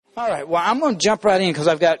All right, well, I'm going to jump right in because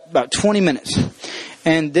I've got about 20 minutes.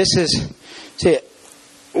 And this is, see,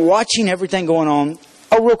 watching everything going on.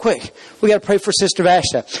 Oh, real quick, we got to pray for Sister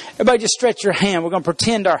Vashta. Everybody just stretch your hand. We're going to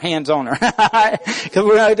pretend our hand's on her. Cause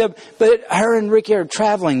we're not, but her and Ricky are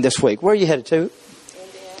traveling this week. Where are you headed to? Indiana,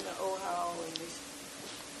 Ohio.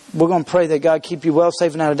 We're going to pray that God keep you well,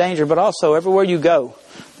 safe, and out of danger, but also everywhere you go,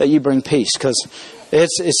 that you bring peace. Because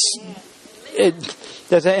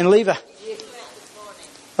and Levi.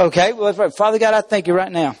 Okay, well, Father God, I thank you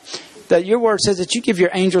right now that your word says that you give your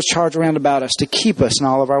angels charge around about us to keep us in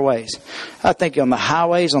all of our ways. I thank you on the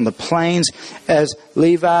highways, on the plains, as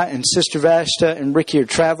Levi and Sister Vashta and Ricky are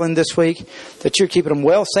traveling this week, that you're keeping them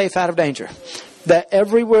well, safe, out of danger. That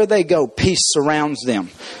everywhere they go, peace surrounds them.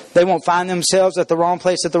 They won't find themselves at the wrong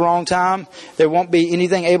place at the wrong time. There won't be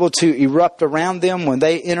anything able to erupt around them when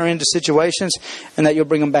they enter into situations, and that you'll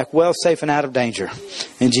bring them back well, safe, and out of danger.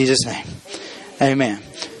 In Jesus' name. Amen.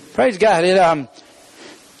 Praise God.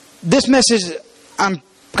 This message I'm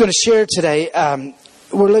going to share today,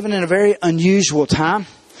 we're living in a very unusual time.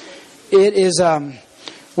 It is,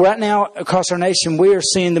 right now across our nation, we are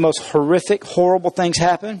seeing the most horrific, horrible things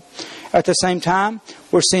happen. At the same time,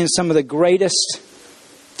 we're seeing some of the greatest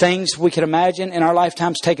things we could imagine in our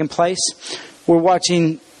lifetimes taking place. We're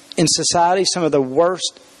watching in society some of the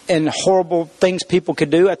worst and horrible things people could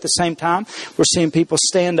do at the same time. We're seeing people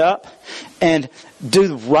stand up and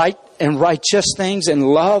do right and righteous things and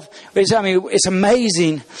love. It's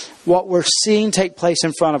amazing what we're seeing take place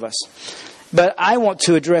in front of us. But I want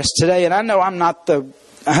to address today, and I know I'm not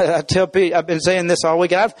I tell people, I've been saying this all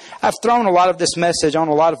week. I've thrown a lot of this message on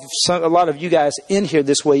a lot of you guys in here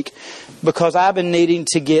this week because I've been needing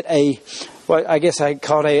to get what I guess I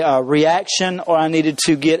called a reaction, or I needed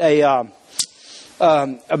to get a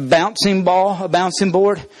bouncing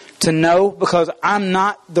board to know, because I'm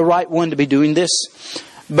not the right one to be doing this,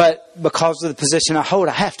 but because of the position I hold,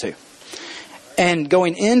 I have to. And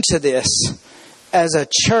going into this as a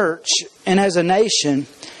church and as a nation,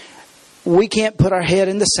 we can't put our head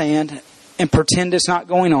in the sand and pretend it's not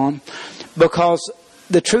going on, because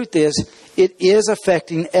the truth is, it is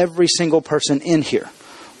affecting every single person in here,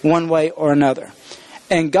 one way or another.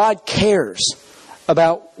 And God cares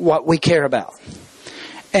about what we care about.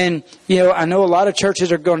 And, I know a lot of churches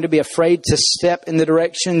are going to be afraid to step in the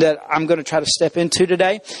direction that I'm going to try to step into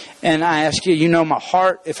today. And I ask you, my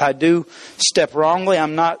heart, if I do step wrongly,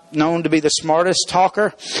 I'm not known to be the smartest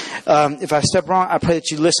talker. If I step wrong, I pray that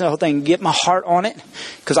you listen to the whole thing and get my heart on it,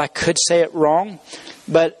 because I could say it wrong.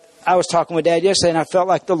 But I was talking with Dad yesterday, and I felt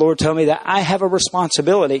like the Lord told me that I have a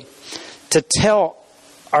responsibility to tell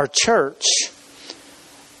our church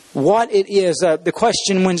what it is. The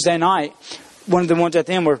question Wednesday night, one of the ones at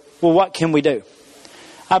the end were, well, what can we do?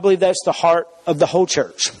 I believe that's the heart of the whole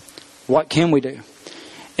church. What can we do?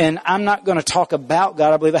 And I'm not going to talk about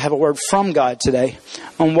God. I believe I have a word from God today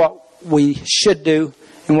on what we should do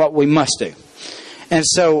and what we must do. And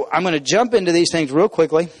so I'm going to jump into these things real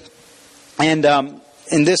quickly. And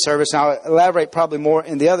in this service, and I'll elaborate probably more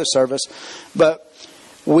in the other service, but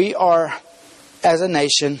we are, as a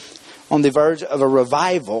nation, on the verge of a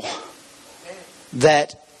revival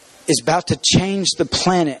that is about to change the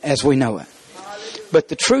planet as we know it. But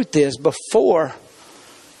the truth is, before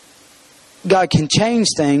God can change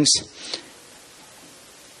things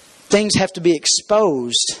have to be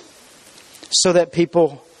exposed so that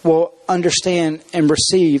people will understand and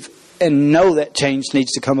receive and know that change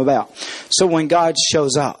needs to come about. So when God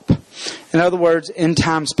shows up, in other words, in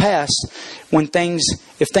times past,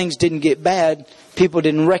 if things didn't get bad, people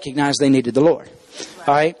didn't recognize they needed the Lord.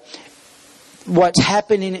 All right? What's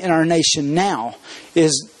happening in our nation now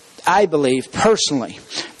is, I believe personally,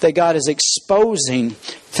 that God is exposing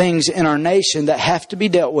things in our nation that have to be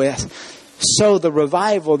dealt with, so the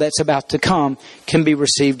revival that's about to come can be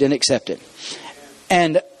received and accepted.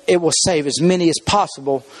 And it will save as many as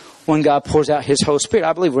possible when God pours out His Holy Spirit.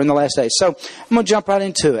 I believe we're in the last days. So I'm going to jump right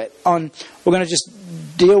into it. We're going to just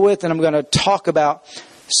deal with, and I'm going to talk about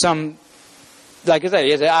some, like I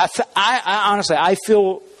said, I honestly, I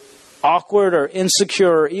feel awkward or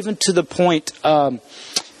insecure, or even to the point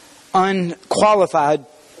unqualified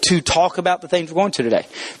to talk about the things we're going to today.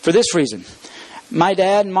 For this reason, my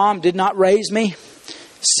dad and mom did not raise me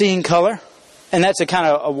seeing color, and that's a kind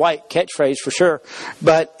of a white catchphrase for sure.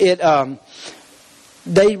 But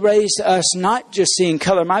they raised us not just seeing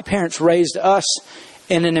color. My parents raised us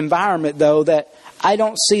in an environment, though, that I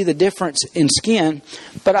don't see the difference in skin,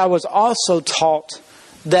 but I was also taught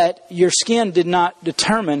that your skin did not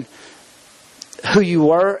determine who you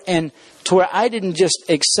were, and to where I didn't just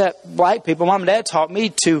accept black people. Mom and Dad taught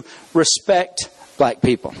me to respect black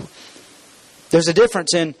people. There's a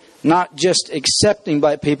difference in not just accepting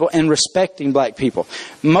black people and respecting black people.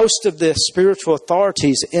 Most of the spiritual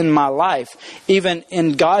authorities in my life, even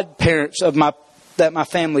in godparents that my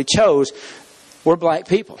family chose, were black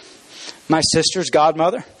people. My sister's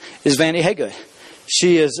godmother is Vandy Haygood.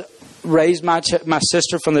 She has raised my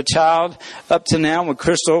sister from the child up to now.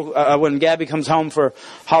 When Gabby comes home for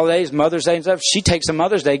holidays, Mother's Day and stuff, she takes a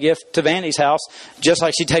Mother's Day gift to Vandy's house, just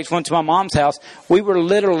like she takes one to my mom's house. We were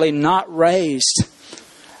literally not raised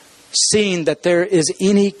seeing that there is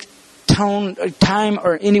any time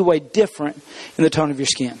or any way different in the tone of your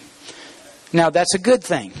skin. Now, that's a good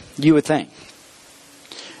thing, you would think.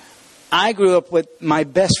 I grew up with my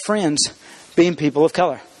best friends being people of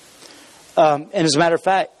color. And as a matter of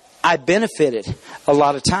fact, I benefited a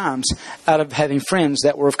lot of times out of having friends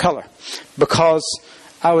that were of color, because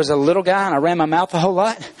I was a little guy and I ran my mouth a whole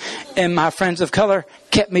lot, and my friends of color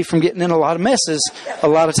kept me from getting in a lot of messes a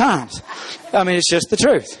lot of times. I mean, it's just the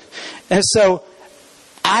truth. And so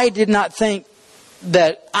I did not think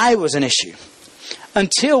that I was an issue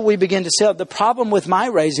until we began to sell. The problem with my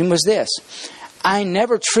raising was this: I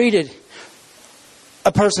never treated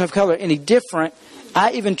a person of color any different.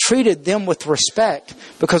 I even treated them with respect,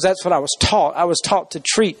 because that's what I was taught. I was taught to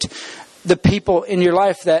treat the people in your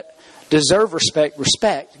life that deserve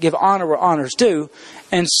respect. Give honor where honor's due.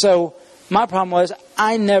 And so my problem was,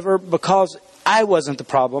 because I wasn't the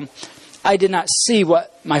problem, I did not see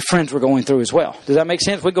what my friends were going through as well. Does that make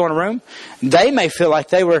sense? We go in a room, they may feel like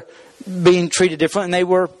they were being treated different, and they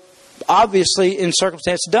were obviously in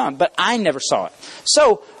circumstances done, but I never saw it.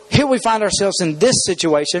 So here we find ourselves in this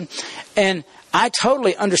situation, and I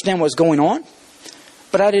totally understand what's going on,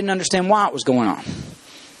 but I didn't understand why it was going on.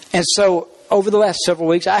 And so over the last several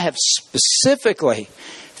weeks, I have specifically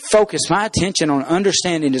focused my attention on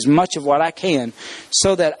understanding as much of what I can,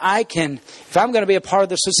 so that I can, if I'm going to be a part of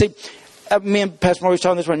this, so see, me and Pastor Maurice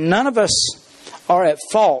talking this way, none of us are at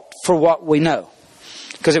fault for what we know,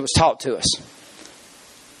 because it was taught to us.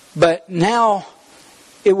 But now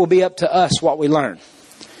it will be up to us what we learn.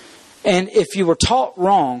 And if you were taught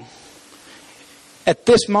wrong, at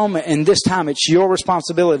this moment and this time, it's your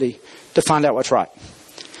responsibility to find out what's right.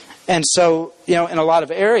 And so, in a lot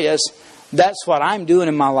of areas, that's what I'm doing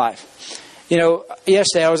in my life.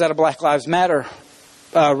 Yesterday I was at a Black Lives Matter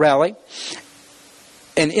rally.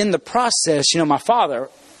 And in the process, my father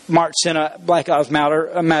marched in a Black Lives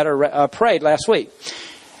Matter parade last week.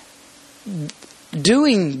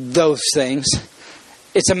 Doing those things,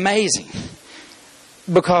 it's amazing.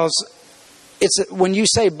 Because when you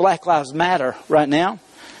say Black Lives Matter right now,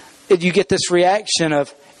 you get this reaction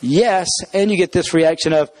of yes, and you get this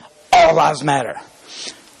reaction of all lives matter.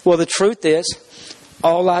 Well, the truth is,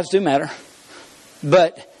 all lives do matter.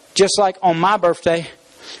 But just like on my birthday,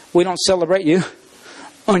 we don't celebrate you.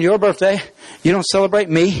 On your birthday, you don't celebrate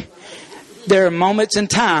me. There are moments in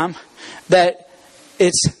time that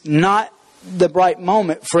it's not the right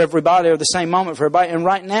moment for everybody, or the same moment for everybody. And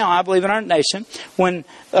right now, I believe in our nation, when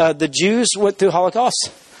the Jews went through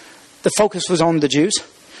Holocaust, the focus was on the Jews,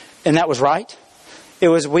 and that was right. It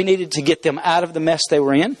was, we needed to get them out of the mess they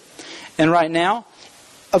were in. And right now,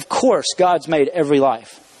 of course, God's made every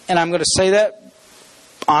life. And I'm going to say that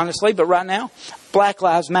honestly, but right now, Black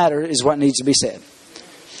Lives Matter is what needs to be said.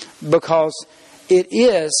 Because it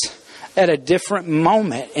is at a different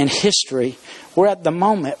moment in history. We're at the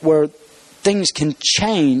moment where things can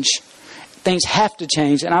change. Things have to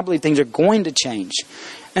change. And I believe things are going to change.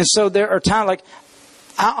 And so there are times like,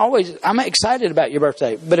 I'm excited about your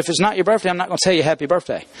birthday. But if it's not your birthday, I'm not going to tell you happy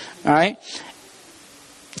birthday. All right?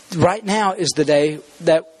 Right now is the day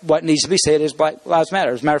that what needs to be said is Black Lives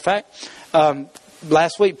Matter. As a matter of fact,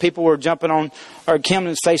 last week people were jumping on our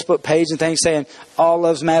Camden's Facebook page and things saying, all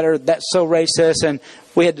lives matter, that's so racist. And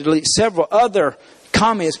we had to delete several other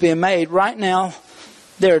comments being made. Right now,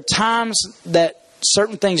 there are times that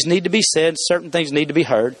certain things need to be said, certain things need to be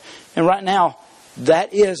heard. And right now,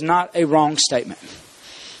 that is not a wrong statement.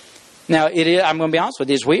 Now, it is. I'm going to be honest with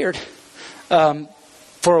you, it's weird.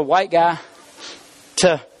 For a white guy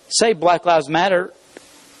to say Black Lives Matter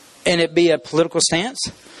and it be a political stance,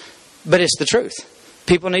 but it's the truth.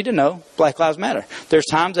 People need to know Black Lives Matter. There's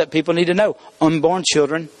times that people need to know unborn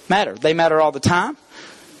children matter. They matter all the time,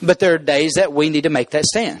 but there are days that we need to make that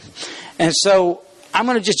stand. And so I'm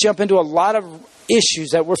going to just jump into a lot of issues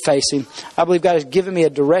that we're facing. I believe God has given me a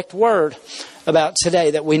direct word about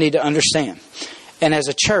today that we need to understand. And as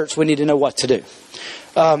a church, we need to know what to do.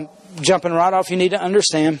 Jumping right off, you need to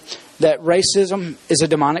understand that racism is a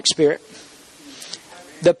demonic spirit.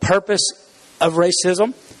 The purpose of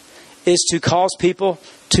racism is to cause people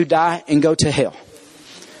to die and go to hell.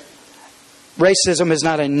 Racism is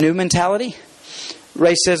not a new mentality.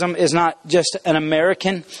 Racism is not just an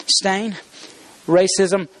American stain.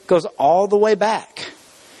 Racism goes all the way back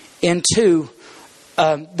into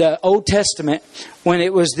the Old Testament, when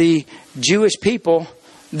it was the Jewish people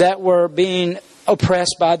that were being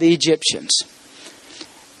oppressed by the Egyptians.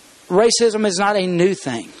 Racism is not a new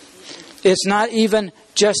thing. It's not even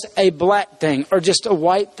just a black thing or just a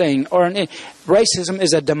white thing. Racism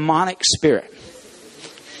is a demonic spirit.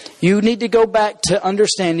 You need to go back to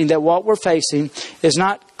understanding that what we're facing is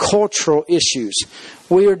not cultural issues.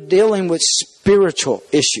 We are dealing with spiritual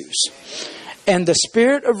issues. And the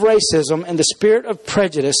spirit of racism and the spirit of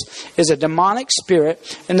prejudice is a demonic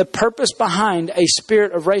spirit. And the purpose behind a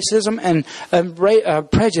spirit of racism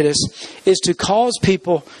and prejudice is to cause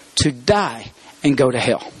people to die and go to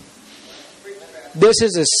hell. This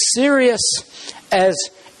is as serious as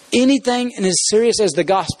anything and as serious as the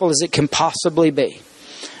gospel as it can possibly be.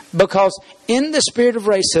 Because in the spirit of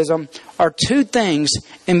racism are two things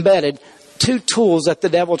embedded, two tools that the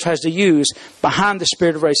devil tries to use behind the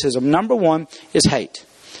spirit of racism. Number one is hate.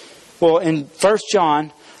 Well, in 1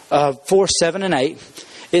 John 4, 7 and 8,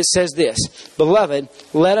 it says this: Beloved,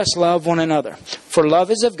 let us love one another. For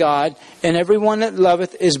love is of God, and everyone that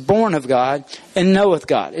loveth is born of God and knoweth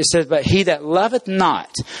God. It says, but he that loveth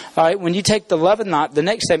not. All right, when you take the loveth not, the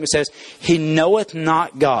next statement says, he knoweth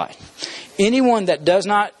not God. Anyone that does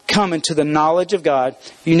not come into the knowledge of God,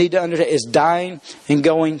 you need to understand, is dying and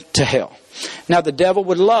going to hell. Now, the devil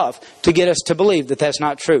would love to get us to believe that that's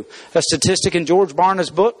not true. A statistic in George Barna's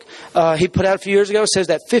book he put out a few years ago says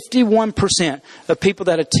that 51% of people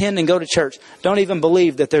that attend and go to church don't even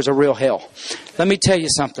believe that there's a real hell. Let me tell you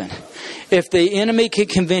something. If the enemy can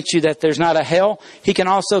convince you that there's not a hell, he can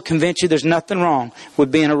also convince you there's nothing wrong with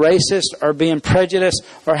being a racist or being prejudiced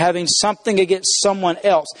or having something against someone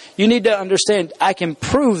else. You need to understand, I can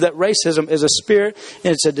prove that racism is a spirit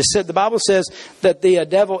and it's a deceit. The Bible says that the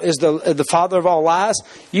devil is the father of all lies.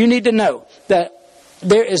 You need to know that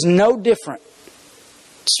there is no difference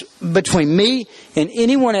between me and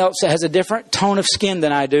anyone else that has a different tone of skin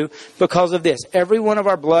than I do because of this. Every one of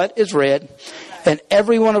our blood is red, and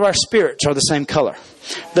every one of our spirits are the same color.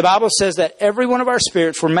 The Bible says that every one of our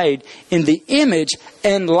spirits were made in the image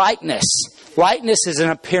and likeness. Likeness is an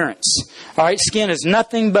appearance. All right, skin is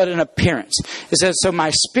nothing but an appearance. It says, so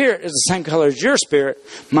my spirit is the same color as your spirit.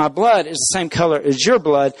 My blood is the same color as your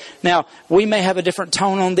blood. Now, we may have a different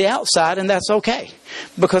tone on the outside, and that's okay.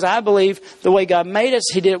 Because I believe the way God made us,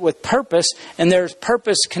 He did it with purpose, and there's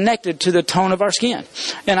purpose connected to the tone of our skin.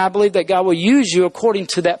 And I believe that God will use you according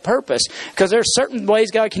to that purpose. Because there are certain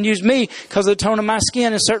ways God can use me because of the tone of my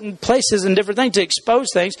skin in certain places and different things to expose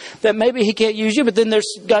things that maybe He can't use you, but then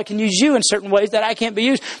God can use you in certain ways that I can't be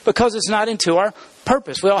used because it's not into our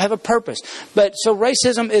purpose. We all have a purpose. But so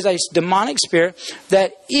racism is a demonic spirit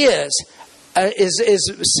that is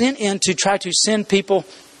sent in to try to send people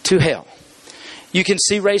to hell. You can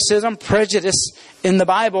see racism, prejudice in the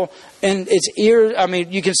Bible, and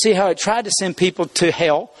you can see how it tried to send people to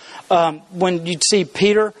hell. When you see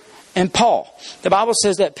Peter and Paul, the Bible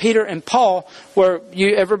says that Peter and Paul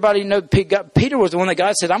everybody know Peter was the one that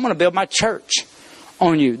God said, I'm going to build my church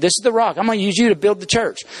on you. This is the rock. I'm going to use you to build the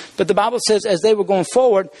church. But the Bible says as they were going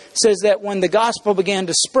forward, says that when the gospel began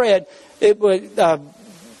to spread, it would God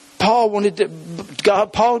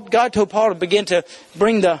told Paul to begin to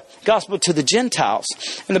bring the gospel to the Gentiles.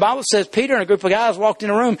 And the Bible says Peter and a group of guys walked in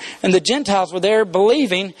a room and the Gentiles were there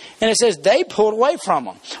believing, and it says they pulled away from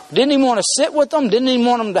them. Didn't even want to sit with them, didn't even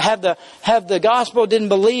want them to have the gospel, didn't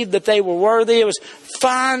believe that they were worthy. It was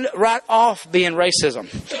fine right off being racism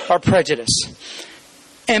or prejudice.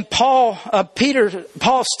 And Paul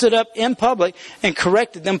stood up in public and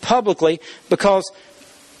corrected them publicly because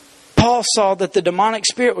Paul saw that the demonic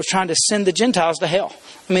spirit was trying to send the Gentiles to hell.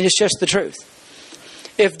 I mean, it's just the truth.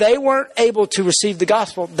 If they weren't able to receive the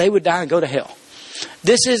gospel, they would die and go to hell.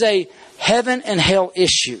 This is a heaven and hell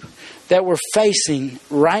issue that we're facing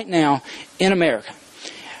right now in America.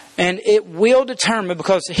 And it will determine,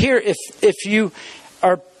 because here, if you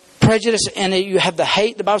are prejudiced and you have the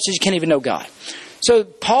hate, the Bible says you can't even know God. So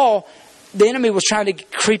Paul, the enemy was trying to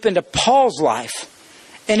creep into Paul's life,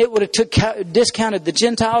 and it would have discounted the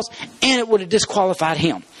Gentiles, and it would have disqualified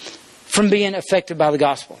him from being affected by the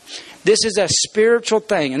gospel. This is a spiritual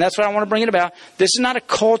thing, and that's what I want to bring it about. This is not a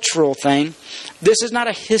cultural thing. This is not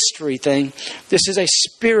a history thing. This is a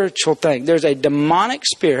spiritual thing. There's a demonic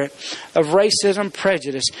spirit of racism,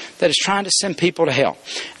 prejudice that is trying to send people to hell.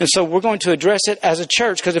 And so we're going to address it as a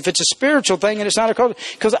church, because if it's a spiritual thing and it's not a culture,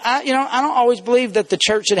 because I don't always believe that the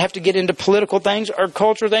church should have to get into political things or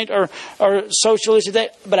cultural things or social issues.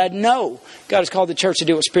 But I know God has called the church to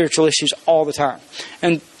deal with spiritual issues all the time.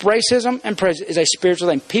 And racism and prejudice is a spiritual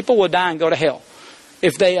thing. People will die and go to hell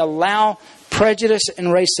if they allow prejudice and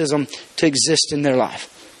racism to exist in their life.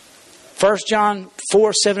 1 John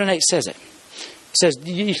 4, 7 and 8 says it. It says,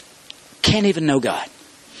 you can't even know God.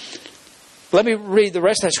 Let me read the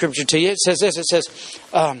rest of that scripture to you. It says this.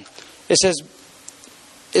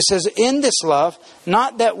 It says, in this love,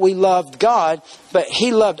 not that we loved God, but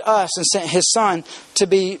He loved us and sent His Son to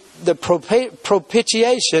be the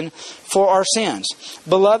propitiation for our sins.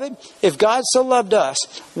 Beloved, if God so loved us,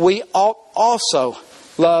 we ought also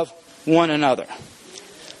love one another.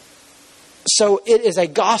 So it is a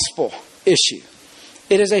gospel issue.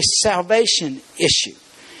 It is a salvation issue.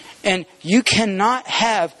 And you cannot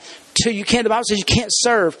have two, the Bible says you can't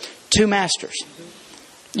serve two masters.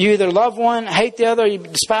 You either love one, hate the other, you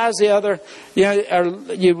despise the other,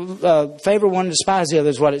 or you favor one and despise the other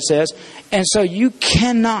is what it says. And so you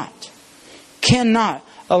cannot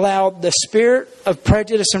allow the spirit of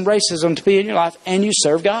prejudice and racism to be in your life and you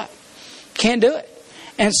serve God. Can't do it.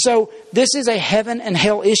 And so this is a heaven and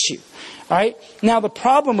hell issue. All right. Now the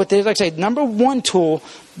problem with this, like I say, number one tool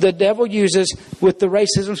the devil uses with the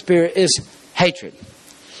racism spirit is hatred.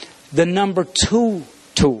 The number two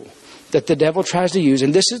tool that the devil tries to use,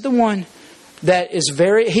 and this is the one that is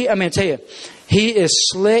he is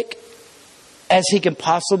slick as he can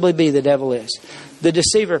possibly be, the devil is. The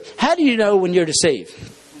deceiver. How do you know when you're deceived?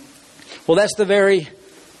 Well, that's the very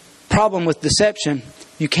problem with deception.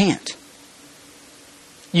 You can't.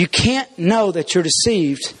 You can't know that you're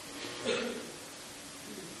deceived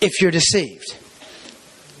if you're deceived.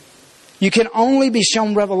 You can only be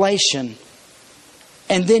shown revelation,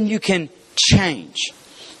 and then you can change.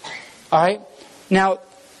 All right? Now,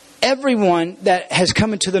 everyone that has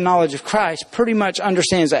come into the knowledge of Christ pretty much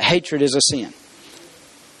understands that hatred is a sin.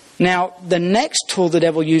 Now, the next tool the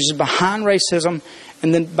devil uses behind racism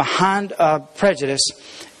and then behind prejudice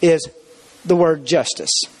is the word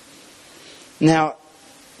justice. Now,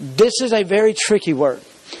 this is a very tricky word.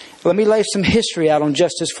 Let me lay some history out on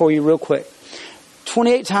justice for you real quick.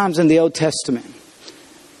 28 times in the Old Testament,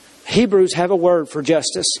 Hebrews have a word for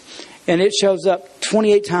justice, and it shows up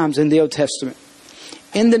 28 times in the Old Testament.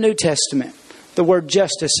 In the New Testament, the word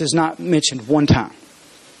justice is not mentioned one time.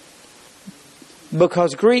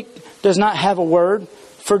 Because Greek does not have a word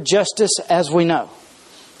for justice as we know.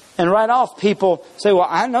 And right off, people say, well,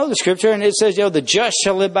 I know the scripture, and it says, the just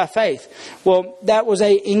shall live by faith. Well, that was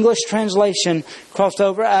a English translation crossed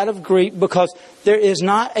over out of Greek, because there is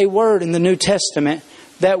not a word in the New Testament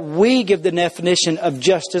that we give the definition of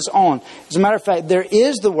justice on. As a matter of fact, there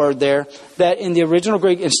is the word there that in the original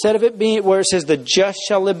Greek, instead of it being where it says the just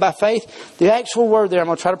shall live by faith, the actual word there, I'm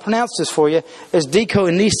going to try to pronounce this for you, is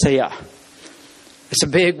dikonesia. It's a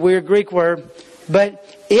big, weird Greek word, but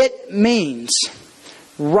it means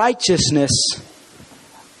righteousness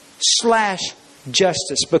 /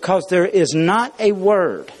 justice, because there is not a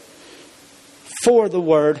word for the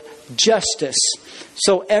word justice.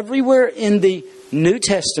 So everywhere in the New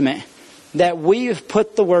Testament that we have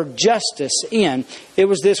put the word justice in, it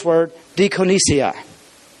was this word dikonesia,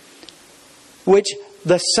 which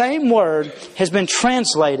the same word has been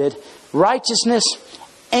translated righteousness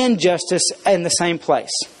and justice in the same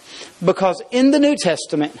place. Because in the New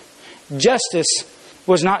Testament, justice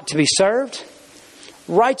was not to be served,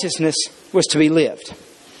 righteousness was to be lived.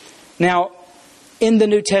 Now, in the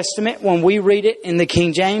New Testament, when we read it in the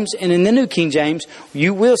King James and in the New King James,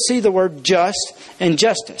 you will see the word just and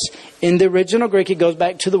justice. In the original Greek, it goes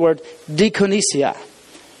back to the word dikonesia.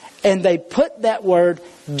 And they put that word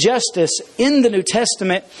justice in the New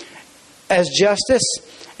Testament as justice,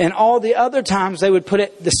 and all the other times they would put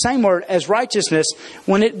it the same word as righteousness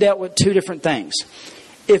when it dealt with two different things.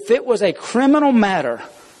 If it was a criminal matter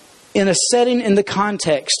in a setting in the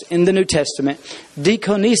context in the New Testament,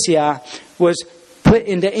 dikonesia was put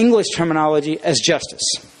into English terminology as justice.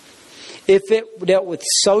 If it dealt with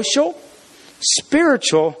social,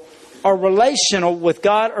 spiritual, or relational with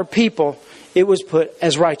God or people, it was put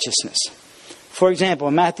as righteousness. For example,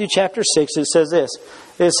 in Matthew chapter 6, it says this.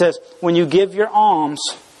 It says, when you give your alms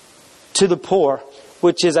to the poor,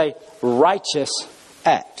 which is a righteous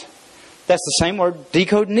act. That's the same word,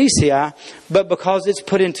 dikonesia, but because it's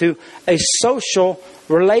put into a social,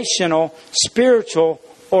 relational, spiritual,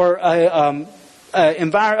 or a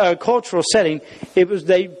cultural setting,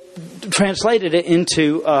 they translated it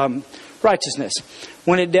into righteousness.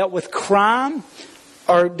 When it dealt with crime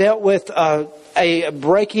or dealt with a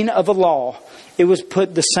breaking of a law, it was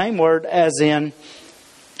put the same word as in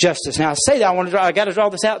justice. Now I say that I got to draw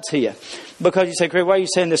this out to you, because you say, Craig, why are you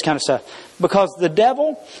saying this kind of stuff? Because the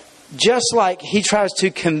devil, just like he tries to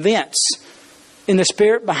convince in the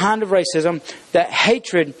spirit behind of racism that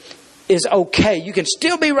hatred is okay, you can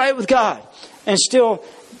still be right with God and still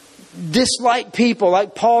dislike people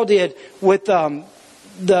like Paul did with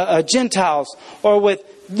the Gentiles, or with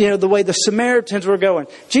the way the Samaritans were going.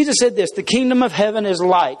 Jesus said this: the kingdom of heaven is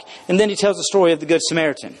like, and then he tells the story of the Good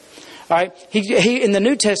Samaritan. All right, he in the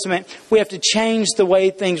New Testament, we have to change the way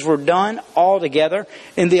things were done altogether.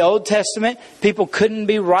 In the Old Testament, people couldn't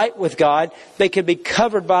be right with God; they could be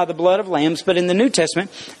covered by the blood of lambs. But in the New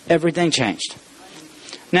Testament, everything changed.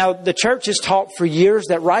 Now, the church has taught for years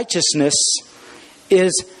that righteousness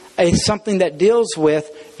is something that deals with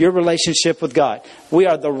your relationship with God. We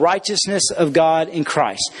are the righteousness of God in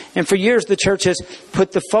Christ. And for years the church has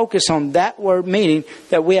put the focus on that word, meaning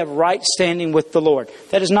that we have right standing with the Lord.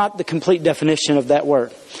 That is not the complete definition of that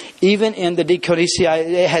word. Even in the diakonia,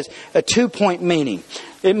 it has a 2-point meaning.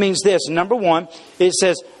 It means this. Number one, it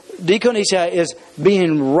says diakonia is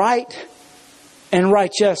being right and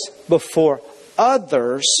righteous before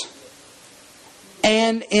others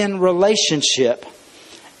and in relationship.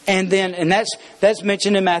 And that's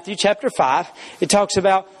mentioned in Matthew chapter 5. It talks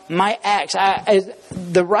about my acts.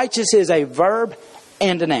 The righteous is a verb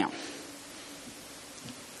and a noun.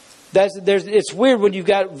 It's weird when you've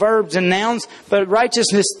got verbs and nouns, but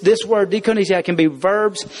righteousness, this word diakonia, can be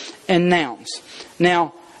verbs and nouns.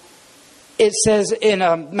 Now, it says in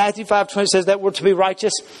Matthew 5:20, it says that we're to be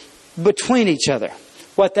righteous between each other.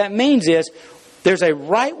 What that means is there's a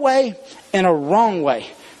right way and a wrong way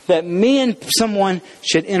that me and someone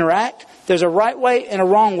should interact. There's a right way and a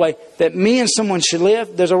wrong way that me and someone should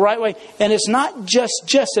live. There's a right way, and it's not just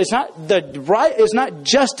justice. It's not the right. It's not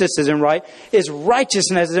justice as in right. It's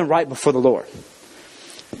righteousness as in right before the Lord.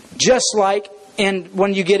 Just like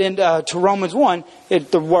when you get into Romans 1,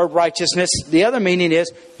 the word righteousness, the other meaning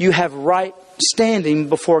is you have right standing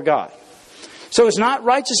before God. So it's not,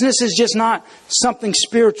 righteousness is just not something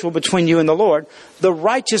spiritual between you and the Lord. The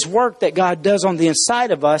righteous work that God does on the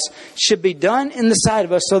inside of us should be done in the side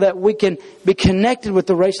of us so that we can be connected with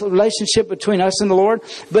the relationship between us and the Lord.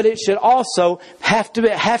 But it should also have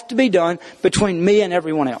to be done between me and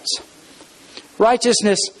everyone else.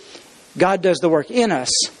 Righteousness, God does the work in us,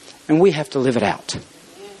 and we have to live it out.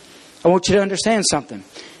 I want you to understand something.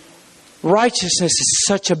 Righteousness is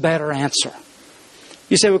such a better answer.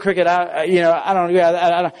 You say, well, Cricket, I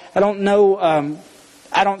don't know.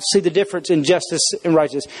 I don't see the difference in justice and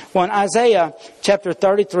righteousness. Well, in Isaiah chapter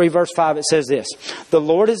 33, verse 5, it says this: the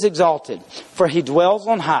Lord is exalted, for He dwells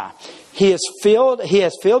on high. He has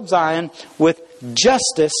filled Zion with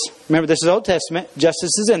justice. Remember, this is Old Testament.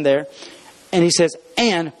 Justice is in there. And He says,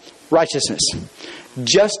 and righteousness.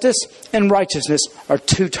 Justice and righteousness are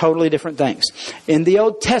two totally different things. In the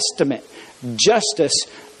Old Testament, justice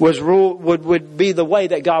would be the way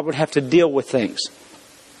that God would have to deal with things.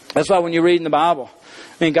 That's why when you read in the Bible,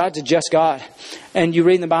 God's a just God. And you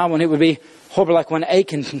read in the Bible and it would be horrible, like when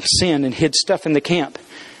Achan sinned and hid stuff in the camp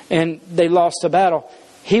and they lost the battle.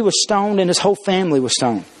 He was stoned and his whole family was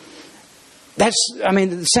stoned.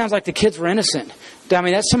 It sounds like the kids were innocent.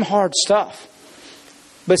 That's some hard stuff.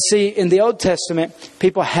 But see, in the Old Testament,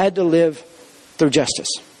 people had to live through justice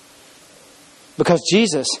because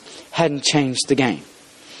Jesus hadn't changed the game.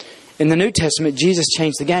 In the New Testament, Jesus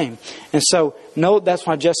changed the game. And so, no, that's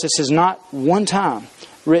why justice is not one time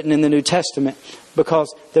written in the New Testament,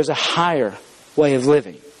 because there's a higher way of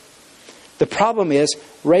living. The problem is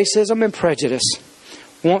racism and prejudice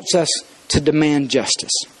wants us to demand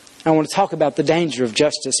justice. I want to talk about the danger of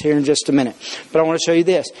justice here in just a minute. But I want to show you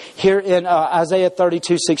this. Here in Isaiah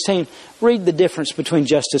 32:16, read the difference between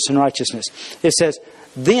justice and righteousness. It says,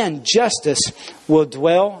 then justice will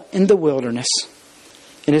dwell in the wilderness.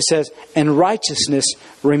 And it says, and righteousness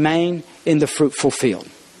remain in the fruitful field.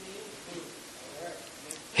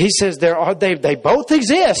 He says they both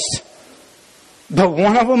exist, but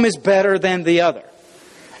one of them is better than the other.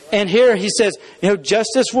 And here he says,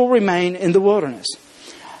 justice will remain in the wilderness.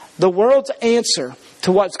 The world's answer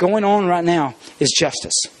to what's going on right now is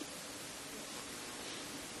justice.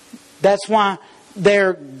 That's why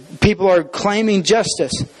people are claiming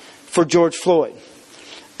justice for George Floyd.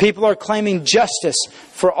 People are claiming justice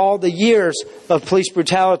for all the years of police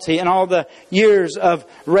brutality and all the years of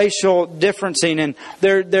racial differencing. And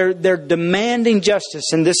they're demanding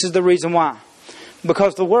justice. And this is the reason why.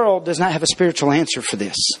 Because the world does not have a spiritual answer for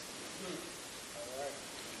this.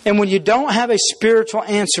 And when you don't have a spiritual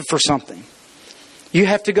answer for something, you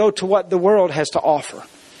have to go to what the world has to offer.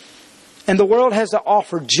 And the world has to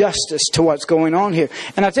offer justice to what's going on here.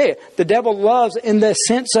 And I tell you, the devil loves, in the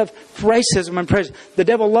sense of racism and prejudice, the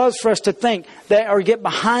devil loves for us to think that, or get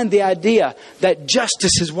behind the idea that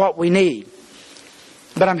justice is what we need.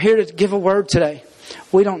 But I'm here to give a word today.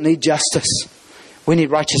 We don't need justice. We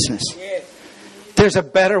need righteousness. There's a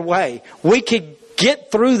better way. We could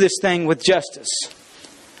get through this thing with justice.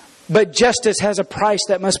 But justice has a price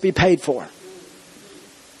that must be paid for.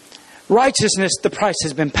 Righteousness, the price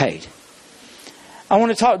has been paid. I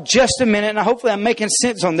want to talk just a minute, and hopefully I'm making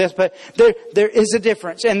sense on this, but there is a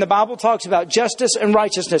difference. And the Bible talks about justice and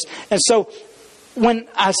righteousness. And so when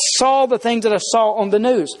I saw the things that I saw on the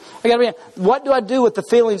news, I got to be, what do I do with the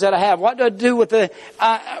feelings that I have? What do I do with the...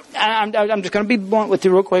 I'm just going to be blunt with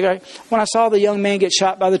you real quick. Right? When I saw the young man get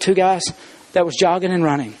shot by the two guys that was jogging and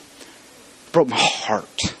running, it broke my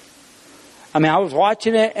heart. I mean, I was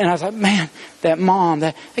watching it and I was like, man, that mom,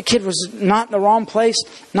 that kid was not in the wrong place,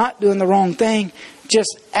 not doing the wrong thing,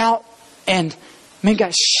 just out, and man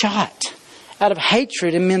got shot out of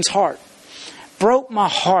hatred in men's heart. Broke my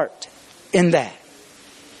heart in that.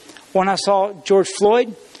 When I saw George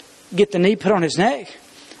Floyd get the knee put on his neck,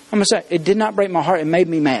 I'm going to say, it did not break my heart. It made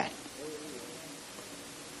me mad.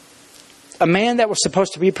 A man that was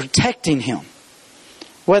supposed to be protecting him,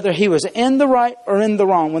 whether he was in the right or in the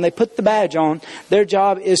wrong, when they put the badge on, their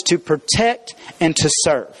job is to protect and to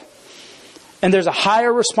serve. And there's a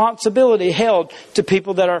higher responsibility held to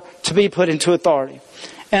people that are to be put into authority.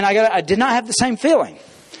 And I did not have the same feeling.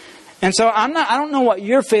 And so I don't know what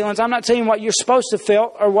your feelings. I'm not saying what you're supposed to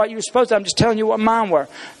feel or what you're supposed to. I'm just telling you what mine were.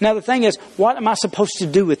 Now the thing is, what am I supposed to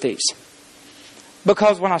do with these?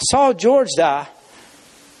 Because when I saw George die,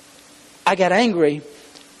 I got angry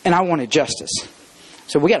and I wanted justice.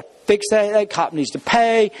 So we got to fix that. That cop needs to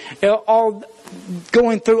pay. All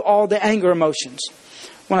going through all the anger emotions.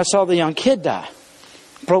 When I saw the young kid die,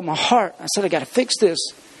 it broke my heart. I said, I got to fix this.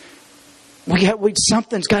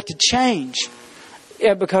 Something's got to change.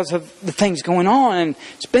 Yeah, because of the things going on, and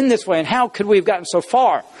it's been this way. And how could we have gotten so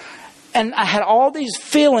far? And I had all these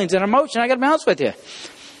feelings and emotions. I got to be honest with you.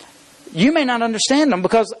 You may not understand them,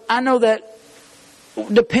 because I know that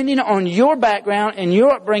depending on your background and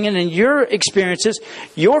your upbringing and your experiences,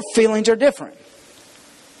 your feelings are different.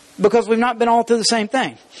 Because we've not been all through the same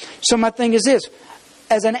thing. So my thing is this.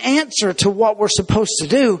 As an answer to what we're supposed to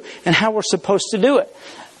do and how we're supposed to do it,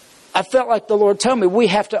 I felt like the Lord told me we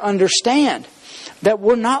have to understand that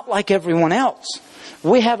we're not like everyone else.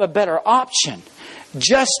 We have a better option.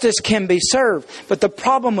 Justice can be served. But the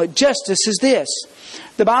problem with justice is this.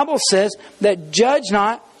 The Bible says that judge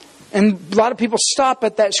not. And a lot of people stop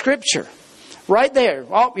at that scripture. Right there.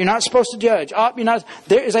 Oh, you're not supposed to judge. Oh, you're not.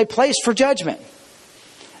 There is a place for judgment.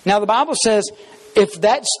 Now the Bible says if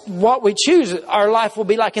that's what we choose, our life will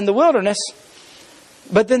be like in the wilderness.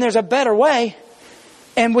 But then there's a better way.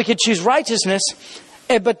 And we could choose righteousness.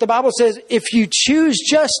 But the Bible says if you choose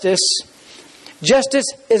justice, justice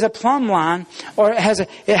is a plumb line, or it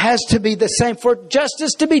has to be the same. For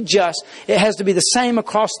justice to be just, it has to be the same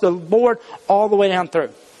across the board all the way down through.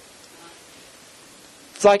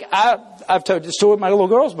 It's like I've told the story with my little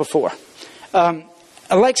girls before.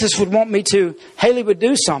 Alexis would want me to, Haley would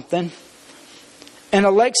do something, and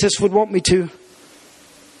Alexis would want me to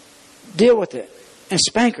deal with it and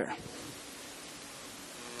spank her.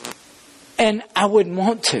 And I wouldn't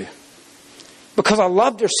want to. Because I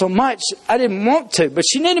loved her so much, I didn't want to, but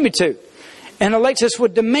she needed me to. And Alexis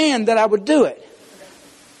would demand that I would do it.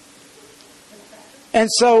 And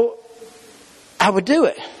so I would do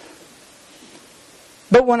it.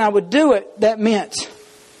 But when I would do it, that meant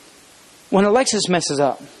when Alexis messes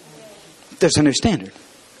up, there's a new standard.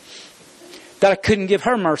 That I couldn't give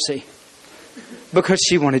her mercy because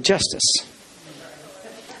she wanted justice.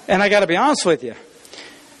 And I got to be honest with you.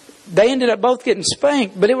 They ended up both getting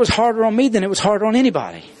spanked, but it was harder on me than it was harder on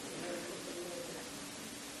anybody.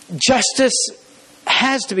 Justice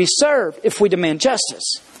has to be served if we demand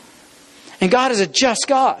justice. And God is a just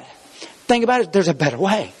God. Think about it, there's a better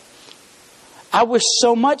way. I wish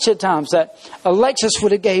so much at times that Alexis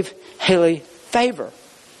would have gave Haley favor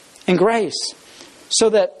and grace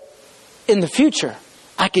so that in the future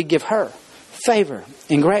I could give her favor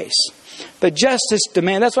and grace. But justice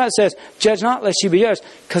demands, that's why it says, judge not lest you be judged,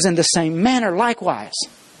 because in the same manner likewise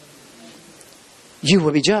you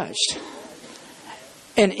will be judged.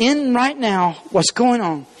 And in right now what's going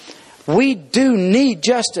on, we do need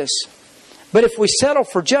justice. But if we settle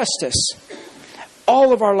for justice,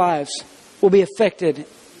 all of our lives will be affected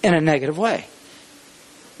in a negative way.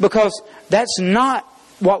 Because that's not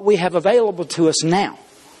what we have available to us now.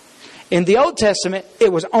 In the Old Testament,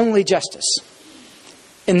 it was only justice.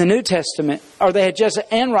 In the New Testament, or they had justice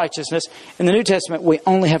and righteousness. In the New Testament, we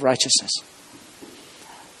only have righteousness.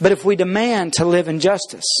 But if we demand to live in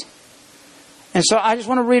justice, and so I just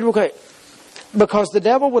want to read real quick, because the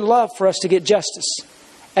devil would love for us to get justice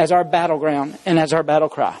as our battleground and as our battle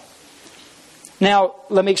cry. Now,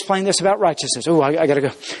 let me explain this about righteousness. Oh, I got to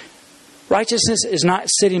go. Righteousness is not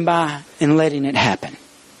sitting by and letting it happen.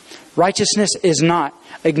 Righteousness is not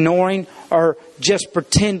ignoring or just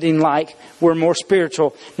pretending like we're more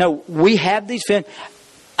spiritual. No, we have these feelings.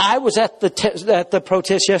 I was at the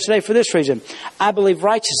protest yesterday for this reason. I believe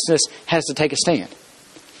righteousness has to take a stand.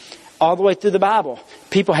 All the way through the Bible,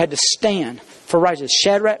 people had to stand for righteousness.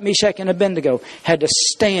 Shadrach, Meshach, and Abednego had to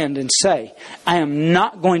stand and say, I am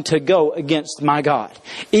not going to go against my God.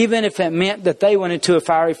 Even if it meant that they went into a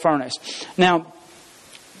fiery furnace. Now,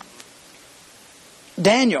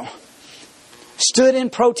 Daniel stood in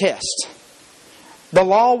protest. The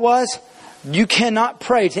law was, you cannot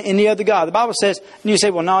pray to any other God. The Bible says, and you say,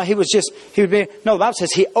 well, no, no, the Bible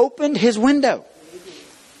says he opened his window.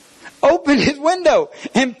 Opened his window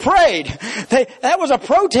and prayed. That was a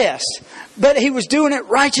protest. But he was doing it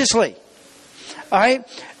righteously. All right?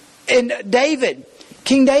 And David,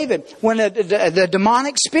 King David, when the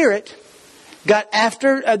demonic spirit got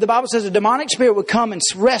after, the Bible says the demonic spirit would come and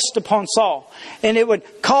rest upon Saul. And it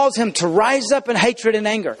would cause him to rise up in hatred and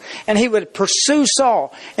anger. And he would pursue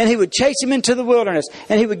Saul. And he would chase him into the wilderness.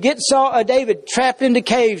 And he would get David trapped into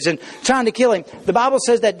caves and trying to kill him. The Bible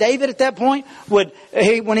says that David at that point when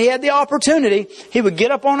he had the opportunity, he would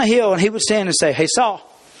get up on a hill and he would stand and say, hey Saul,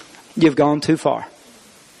 you've gone too far.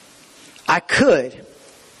 I could,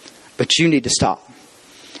 but you need to stop.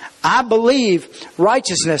 I believe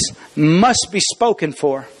righteousness must be spoken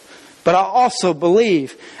for. But I also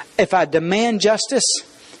believe if I demand justice,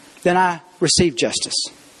 then I receive justice.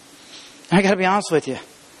 And I got to be honest with you.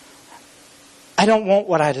 I don't want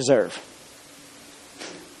what I deserve.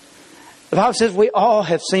 The Bible says we all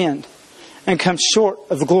have sinned and come short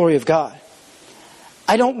of the glory of God.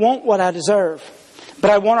 I don't want what I deserve,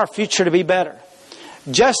 but I want our future to be better.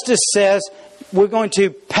 Justice says we're going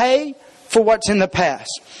to pay for what's in the past.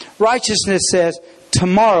 Righteousness says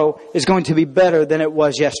tomorrow is going to be better than it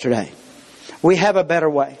was yesterday. We have a better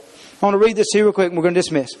way. I want to read this to you real quick and we're going to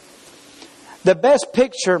dismiss. The best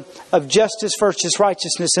picture of justice versus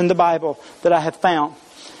righteousness in the Bible that I have found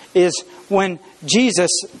is when Jesus,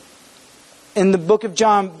 in the book of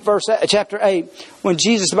John, chapter 8, when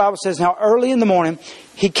Jesus, the Bible says, now early in the morning,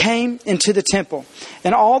 He came into the temple.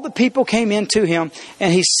 And all the people came into Him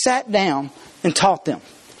and He sat down and taught them.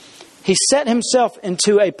 He set Himself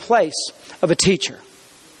into a place of a teacher.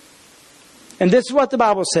 And this is what the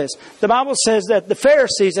Bible says. The Bible says that the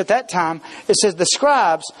Pharisees at that time, it says the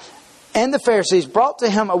scribes and the Pharisees brought to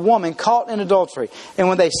Him a woman caught in adultery. And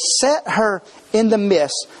when they set her in the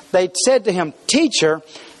midst, they said to Him, Teacher,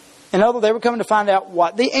 and although they were coming to find out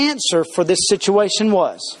what the answer for this situation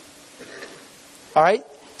was. All right?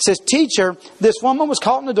 It says, Teacher, this woman was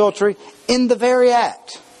caught in adultery in the very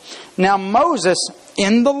act. Now Moses,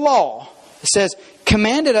 in the law, it says,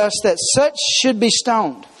 commanded us that such should be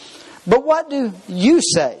stoned. But what do you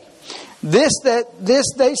say? This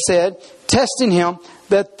they said, testing Him,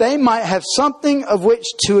 that they might have something of which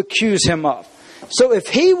to accuse Him of. So if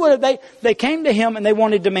He would have, they came to Him and they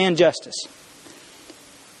wanted to demand justice.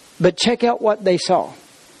 But check out what they saw.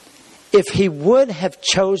 If He would have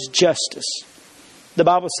chose justice, the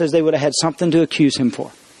Bible says they would have had something to accuse Him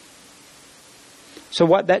for. So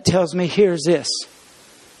what that tells me here is this.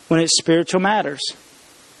 When it's spiritual matters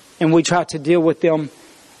and we try to deal with them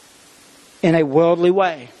in a worldly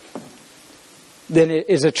way, then it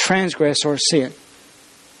is a transgress or a sin.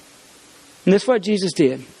 And this is what Jesus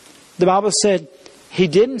did. The Bible said He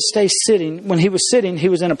didn't stay sitting. When He was sitting, He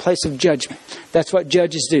was in a place of judgment. That's what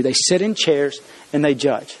judges do. They sit in chairs and they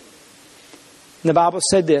judge. And the Bible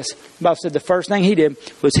said this. The Bible said the first thing He did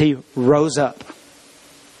was He rose up.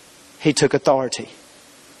 He took authority.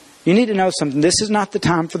 You need to know something. This is not the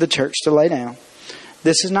time for the church to lay down.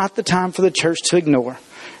 This is not the time for the church to ignore.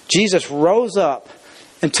 Jesus rose up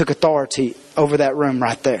and took authority over that room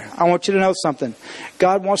right there. I want you to know something.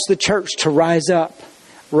 God wants the church to rise up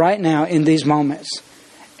right now in these moments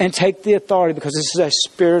and take the authority, because this is a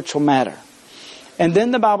spiritual matter. And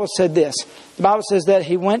then the Bible said this. The Bible says that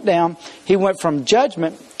He went down. He went from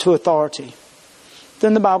judgment to authority.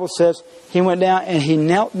 Then the Bible says He went down and He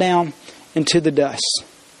knelt down into the dust.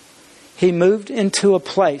 He moved into a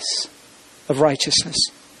place of righteousness.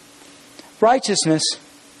 Righteousness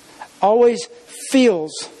always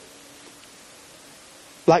feels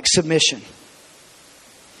like submission.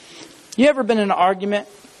 You ever been in an argument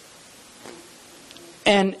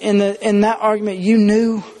And in that argument, you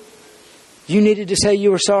knew you needed to say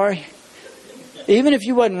you were sorry. Even if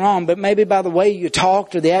you wasn't wrong, but maybe by the way you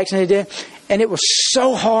talked or the action you did. And it was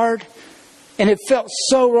so hard. And it felt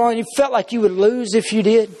so wrong. You felt like you would lose if you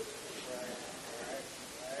did.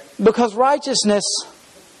 Because righteousness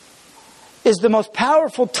is the most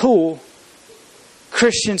powerful tool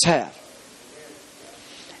Christians have.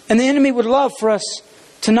 And the enemy would love for us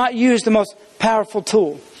to not use the most powerful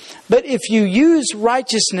tool. But if you use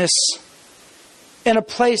righteousness in a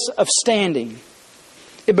place of standing,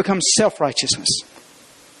 it becomes self-righteousness.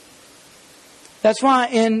 That's why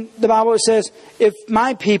in the Bible it says, if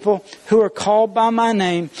my people who are called by my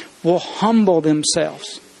name will humble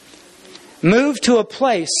themselves, move to a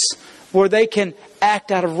place where they can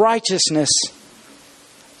act out of righteousness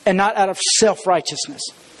and not out of self-righteousness.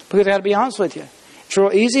 Because I got to be honest with you, it's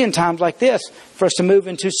real easy in times like this for us to move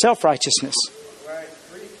into self-righteousness.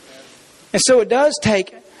 And so it does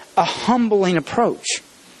take a humbling approach.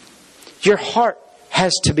 Your heart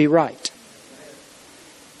has to be right.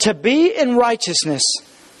 To be in righteousness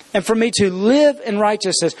and for me to live in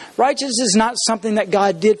righteousness. Righteousness is not something that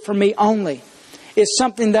God did for me only. It's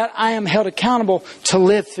something that I am held accountable to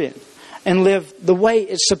live in and live the way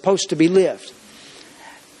it's supposed to be lived.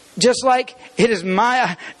 Just like it is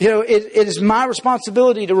my, it is my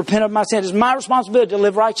responsibility to repent of my sin. It is my responsibility to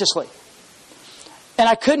live righteously. And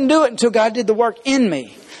I couldn't do it until God did the work in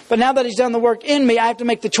me. But now that He's done the work in me, I have to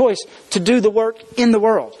make the choice to do the work in the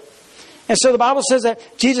world. And so the Bible says that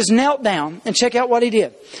Jesus knelt down, and check out what He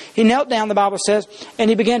did. He knelt down, the Bible says, and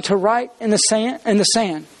He began to write in the sand.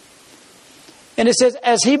 And it says,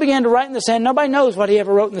 as He began to write in the sand, nobody knows what He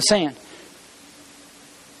ever wrote in the sand.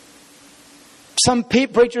 Some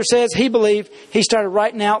preacher says he believed He started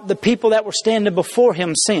writing out the people that were standing before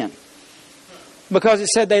Him sin. Because it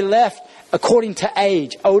said they left according to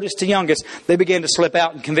age, oldest to youngest. They began to slip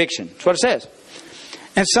out in conviction. That's what it says.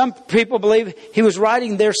 And some people believe He was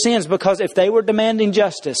writing their sins because if they were demanding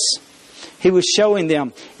justice, He was showing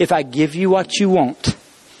them, if I give you what you want,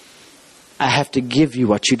 I have to give you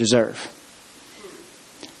what you deserve.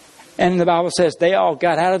 And the Bible says they all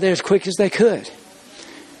got out of there as quick as they could.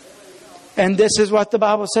 And this is what the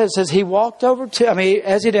Bible says. It says He walked over to,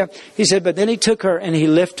 as He did, He said, but then He took her and He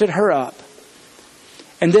lifted her up.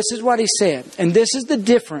 And this is what He said. And this is the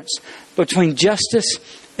difference between justice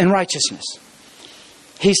and righteousness.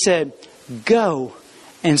 He said, go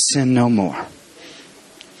and sin no more.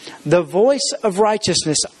 The voice of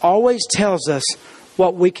righteousness always tells us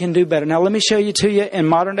what we can do better. Now let me show you to you in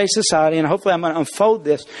modern day society, and hopefully I'm going to unfold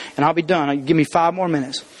this and I'll be done. Give me 5 more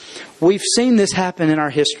minutes. We've seen this happen in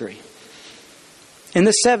our history. In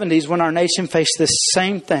the 70s, when our nation faced this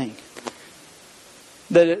same thing,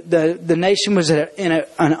 the nation was in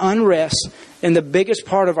an unrest in the biggest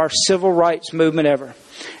part of our civil rights movement ever.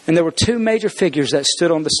 And there were 2 major figures that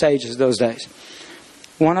stood on the stages those days.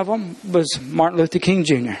 One of them was Martin Luther King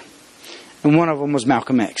Jr. and one of them was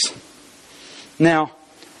Malcolm X. Now,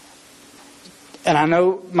 and I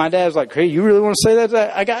know my dad's like, hey, you really want to say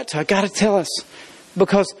that? I got to tell us.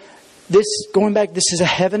 Because this is a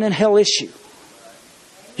heaven and hell issue.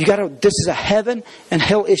 This is a heaven and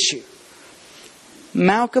hell issue.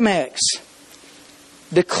 Malcolm X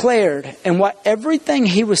declared, and what everything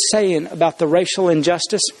he was saying about the racial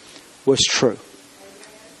injustice was true.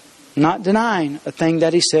 Not denying a thing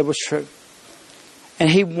that he said was true. And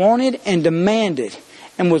he wanted and demanded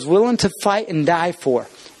and was willing to fight and die for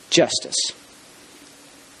justice.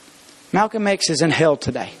 Malcolm X is in hell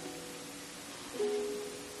today.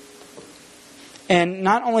 And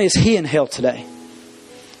not only is he in hell today,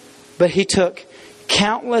 but he took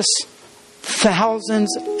countless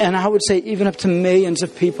thousands, and I would say even up to millions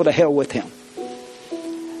of people to hell with him.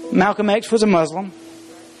 Malcolm X was a Muslim.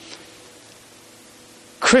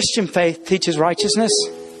 Christian faith teaches righteousness.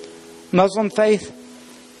 Muslim faith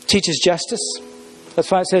teaches justice. That's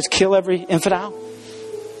why it says kill every infidel.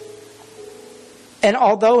 And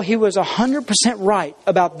although he was 100% right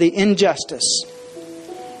about the injustice,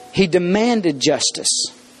 he demanded justice.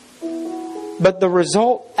 But the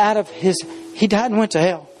result out of he died and went to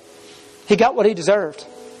hell. He got what he deserved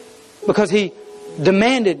because he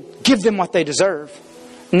demanded, give them what they deserve.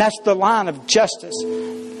 And that's the line of justice.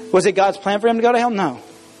 Was it God's plan for him to go to hell? No.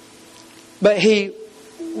 But he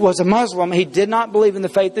was a Muslim. He did not believe in the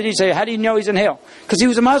faith that he said. How do you know he's in hell? Because he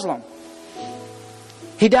was a Muslim.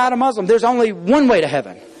 He died a Muslim. There's only one way to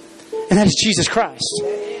heaven, and that is Jesus Christ.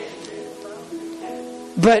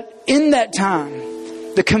 But in that time,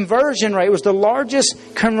 the conversion rate was the largest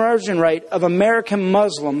conversion rate of American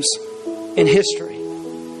Muslims in history.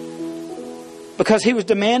 Because he was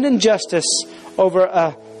demanding justice over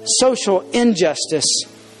a social injustice,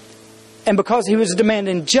 and because he was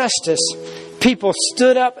demanding justice, people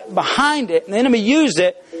stood up behind it, and the enemy used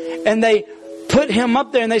it, and they put him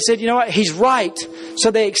up there, and they said, you know what, he's right.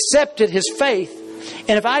 So they accepted his faith.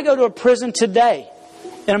 And if I go to a prison today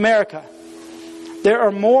in America, there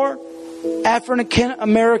are more African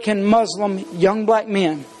American Muslim young black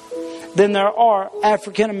men than there are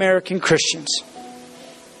African American Christians.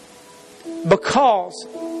 Because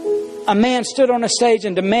a man stood on a stage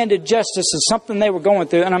and demanded justice of something they were going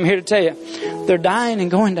through. And I'm here to tell you, they're dying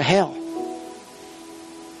and going to hell.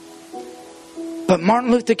 But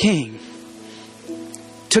Martin Luther King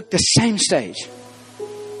took the same stage.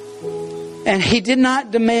 And he did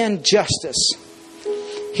not demand justice.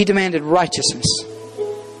 He demanded righteousness.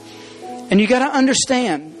 And you got to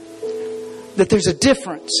understand that there's a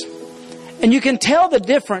difference. And you can tell the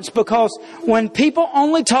difference because when people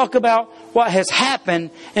only talk about what has happened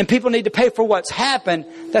and people need to pay for what's happened,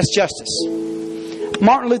 that's justice.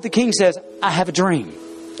 Martin Luther King says, I have a dream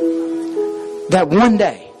that one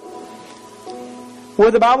day, where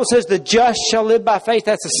the Bible says the just shall live by faith,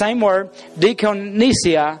 that's the same word,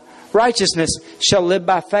 diakonesia, righteousness, shall live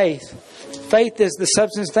by faith. Faith is the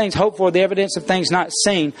substance of things hoped for, the evidence of things not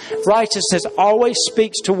seen. Righteousness always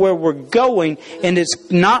speaks to where we're going, and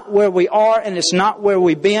it's not where we are, and it's not where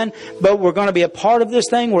we've been, but we're going to be a part of this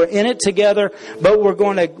thing. We're in it together, but we're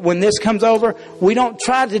going to, when this comes over, we don't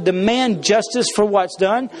try to demand justice for what's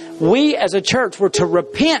done. We as a church were to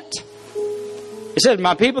repent. It says,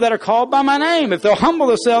 my people that are called by my name, if they'll humble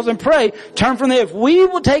themselves and pray, turn from them. If we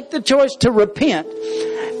will take the choice to repent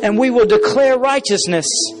and we will declare righteousness,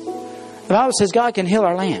 the Bible says God can heal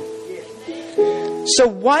our land. So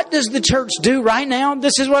what does the church do right now?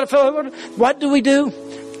 This is what I feel like. What do we do?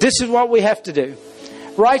 This is what we have to do.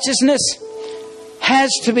 Righteousness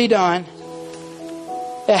has to be done.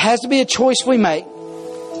 It has to be a choice we make.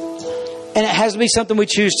 And it has to be something we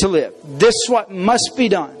choose to live. This is what must be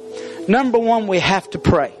done. Number one, we have to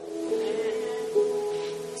pray.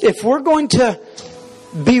 If we're going to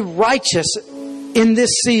be righteous in this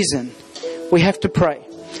season, we have to pray.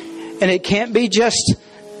 And it can't be just,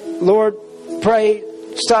 Lord, pray,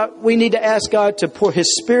 stop. We need to ask God to pour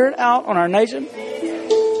His Spirit out on our nation.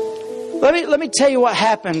 Let me tell you what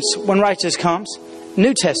happens when righteousness comes.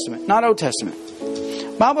 New Testament, not Old Testament.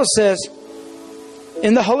 Bible says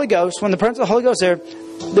in the Holy Ghost, when the presence of the Holy Ghost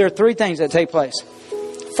there are three things that take place.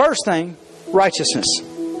 First thing, righteousness.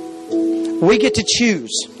 We get to choose.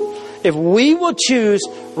 If we will choose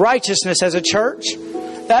righteousness as a church,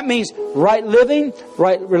 that means right living,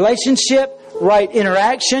 right relationship, right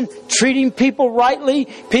interaction, treating people rightly,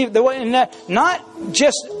 not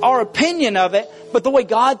just our opinion of it, but the way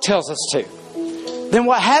God tells us to. Then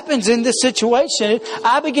what happens in this situation,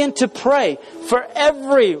 I begin to pray for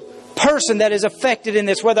every person that is affected in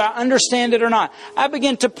this, whether I understand it or not. I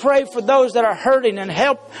begin to pray for those that are hurting and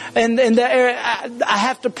help in the area. I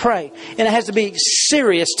have to pray, and it has to be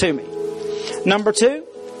serious to me. Number two,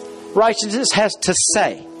 righteousness has to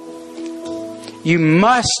say. You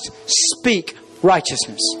must speak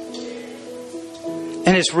righteousness.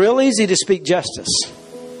 And it's real easy to speak justice.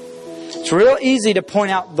 It's real easy to point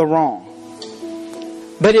out the wrong.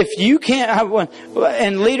 But if you can't,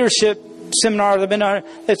 in leadership seminars I've been on,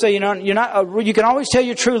 they say, you can always tell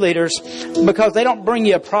your true leaders because they don't bring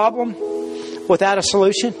you a problem without a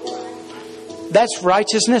solution. That's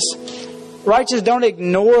righteousness. Righteous don't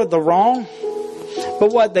ignore the wrong.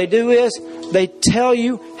 But what they do is they tell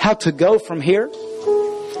you how to go from here.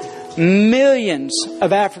 Millions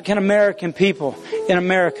of African American people in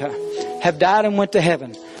America have died and went to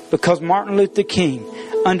heaven because Martin Luther King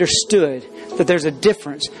understood that there's a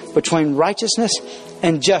difference between righteousness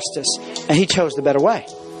and justice, and he chose the better way.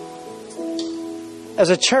 As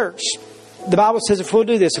a church, the Bible says if we'll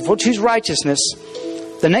do this, if we'll choose righteousness,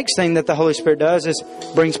 the next thing that the Holy Spirit does is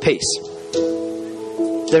brings peace.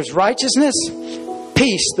 There's righteousness,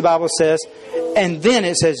 peace, the Bible says, and then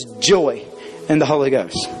it says joy in the Holy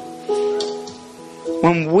Ghost.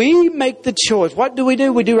 When we make the choice, what do? We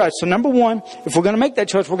do right. So number one, if we're going to make that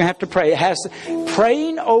choice, we're going to have to pray.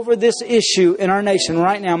 Praying over this issue in our nation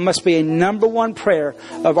right now must be a number one prayer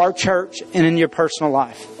of our church and in your personal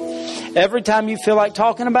life. Every time you feel like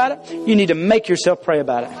talking about it, you need to make yourself pray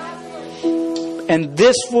about it. And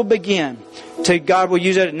this will begin to, God will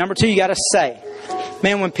use it. Number two, you got to say.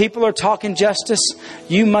 Man, when people are talking justice,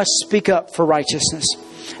 you must speak up for righteousness.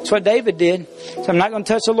 That's what David did. So I'm not going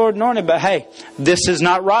to touch the Lord anointed, but hey, this is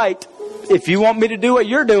not right. If you want me to do what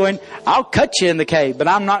you're doing, I'll cut you in the cave, but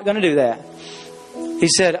I'm not going to do that. He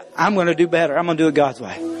said, I'm going to do better. I'm going to do it God's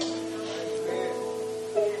way.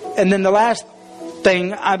 And then the last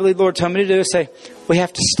thing I believe the Lord told me to do is say, we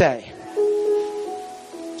have to stay.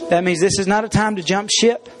 That means this is not a time to jump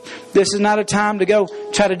ship. This is not a time to go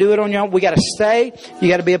try to do it on your own. We got to stay. You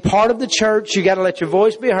got to be a part of the church. You got to let your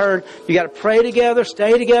voice be heard. You got to pray together,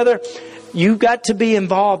 stay together. You've got to be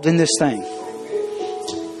involved in this thing.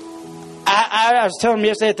 I was telling them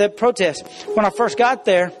yesterday at the protest, when I first got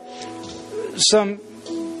there, some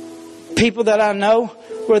people that I know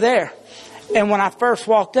were there. And when I first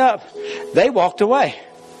walked up, they walked away.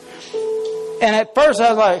 And at first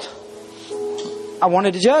I was like, I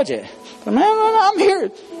wanted to judge it. But man, I'm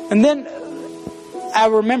here. And then I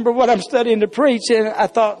remember what I'm studying to preach, and I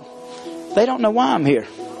thought, they don't know why I'm here.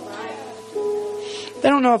 They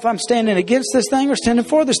don't know if I'm standing against this thing or standing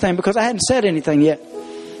for this thing, because I hadn't said anything yet.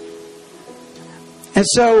 And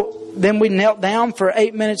so then we knelt down for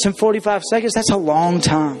 8 minutes and 45 seconds. That's a long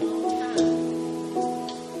time.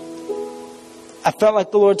 I felt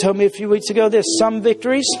like the Lord told me a few weeks ago this. Some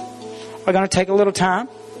victories are going to take a little time,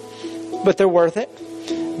 but they're worth it.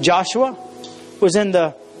 Joshua was in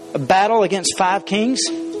the battle against 5 kings,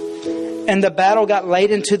 and the battle got late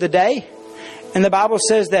into the day. And the Bible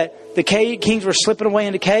says that the kings were slipping away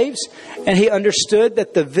into caves, and he understood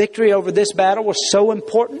that the victory over this battle was so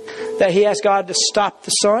important that he asked God to stop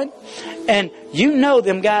the sun. And you know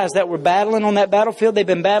them guys that were battling on that battlefield, they've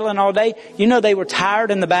been battling all day. You know they were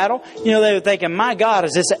tired in the battle. You know they were thinking, my God,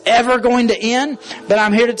 is this ever going to end? But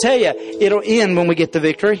I'm here to tell you, it'll end when we get the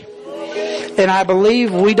victory. And I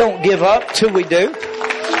believe we don't give up till we do.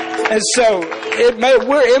 And so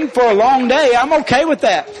we're in for a long day. I'm okay with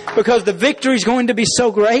that, because the victory is going to be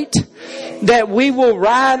so great that we will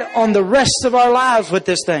ride on the rest of our lives with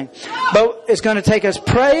this thing. But it's going to take us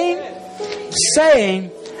praying,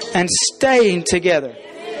 saying, and staying together.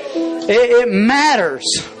 It matters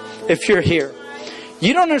if you're here.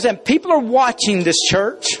 You don't understand. People are watching this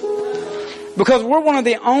church because we're one of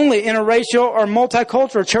the only interracial or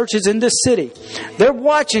multicultural churches in this city. They're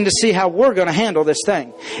watching to see how we're going to handle this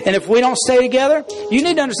thing. And if we don't stay together, you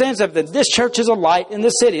need to understand something. This church is a light in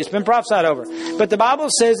this city. It's been prophesied over. But the Bible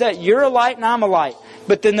says that you're a light and I'm a light.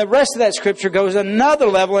 But then the rest of that scripture goes another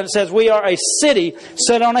level, and it says we are a city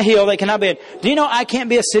set on a hill that cannot be hid. Do you know I can't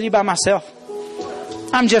be a city by myself?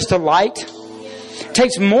 I'm just a light. It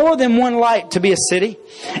takes more than one light to be a city.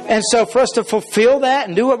 And so for us to fulfill that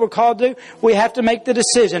and do what we're called to do, we have to make the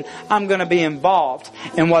decision, I'm going to be involved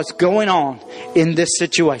in what's going on in this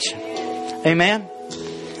situation. Amen?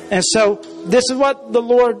 And so this is what the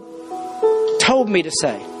Lord told me to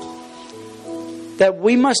say. That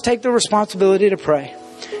we must take the responsibility to pray.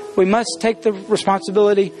 We must take the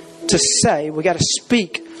responsibility to say. We got to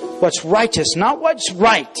speak what's righteous, not what's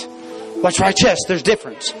right. What's righteous? There's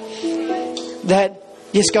difference. That,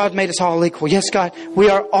 yes, God made us all equal. Yes, God,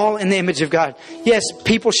 we are all in the image of God. Yes,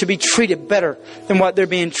 people should be treated better than what they're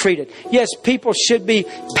being treated. Yes, people should be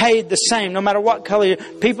paid the same, no matter what color.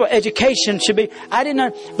 People, education should be. I didn't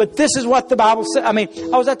know, but this is what the Bible said. I mean,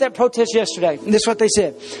 I was at that protest yesterday, and this is what they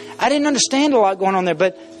said. I didn't understand a lot going on there,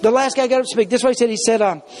 but the last guy got up to speak. This is what he said. He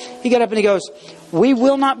said, he got up and he goes, we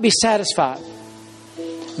will not be satisfied.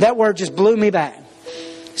 That word just blew me back.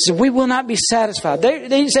 He said, we will not be satisfied. They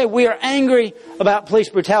didn't say we are angry about police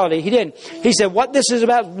brutality. He didn't. He said what this is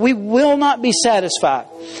about, we will not be satisfied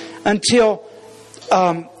until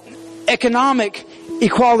economic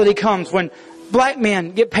equality comes, when black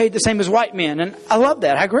men get paid the same as white men. And I love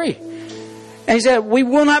that. I agree. And he said we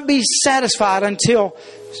will not be satisfied until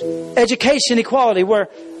education equality, where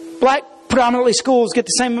black predominantly schools get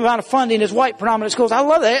the same amount of funding as white predominant schools. I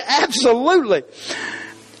love that. Absolutely.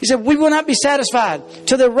 He said, we will not be satisfied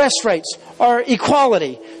till the arrest rates are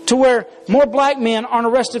equality, to where more black men aren't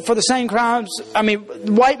arrested for the same crimes. I mean,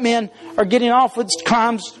 white men are getting off with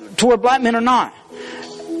crimes to where black men are not.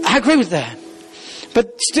 I agree with that.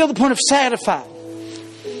 But still the point of satisfied.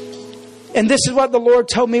 And this is what the Lord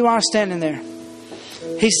told me while I was standing there.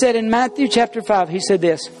 He said in Matthew chapter 5, he said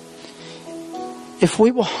this, if we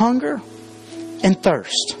will hunger and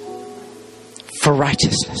thirst for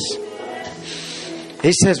righteousness,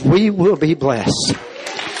 he says, we will be blessed.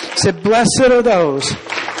 He said, blessed are those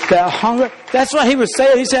that hunger. That's what he was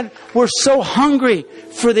saying. He said, we're so hungry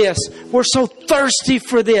for this. We're so thirsty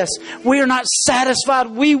for this. We are not satisfied.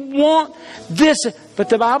 We want this. But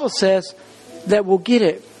the Bible says that we'll get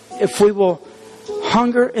it if we will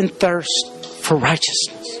hunger and thirst for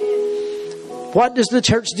righteousness. What does the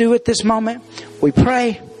church do at this moment? We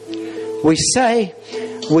pray, we say,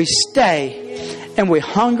 we stay, and we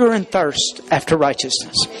hunger and thirst after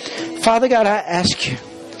righteousness. Father God, I ask you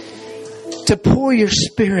to pour your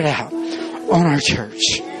Spirit out on our church.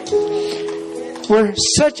 where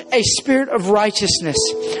such a spirit of righteousness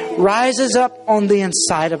rises up on the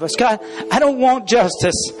inside of us. God, I don't want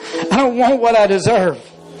justice. I don't want what I deserve.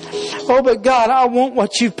 Oh, but God, I want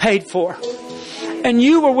what you paid for. And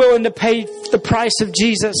you were willing to pay the price of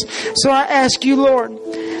Jesus. So I ask you, Lord,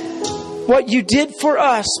 what you did for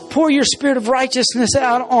us, pour your spirit of righteousness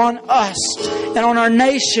out on us and on our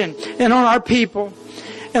nation and on our people.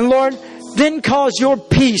 And Lord, then cause your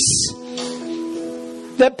peace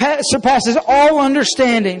that surpasses all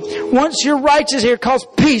understanding. Once you're righteous here, cause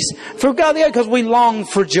peace for God, because we long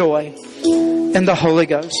for joy in the Holy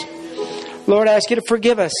Ghost. Lord, I ask you to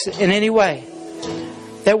forgive us in any way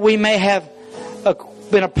that we may have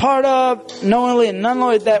been a part of, knowingly and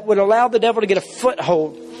unknowingly, that would allow the devil to get a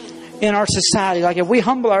foothold in our society. Like if we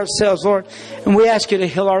humble ourselves, Lord, and we ask you to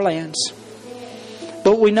heal our lands.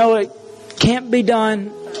 But we know it can't be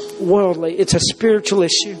done worldly. It's a spiritual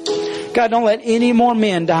issue. God, don't let any more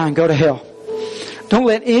men die and go to hell. Don't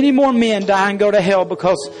let any more men die and go to hell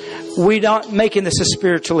because we're not making this a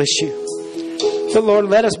spiritual issue. But Lord,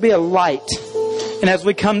 let us be a light. And as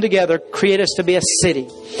we come together, create us to be a city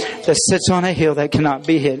that sits on a hill that cannot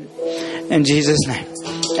be hidden. In Jesus' name,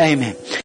 amen.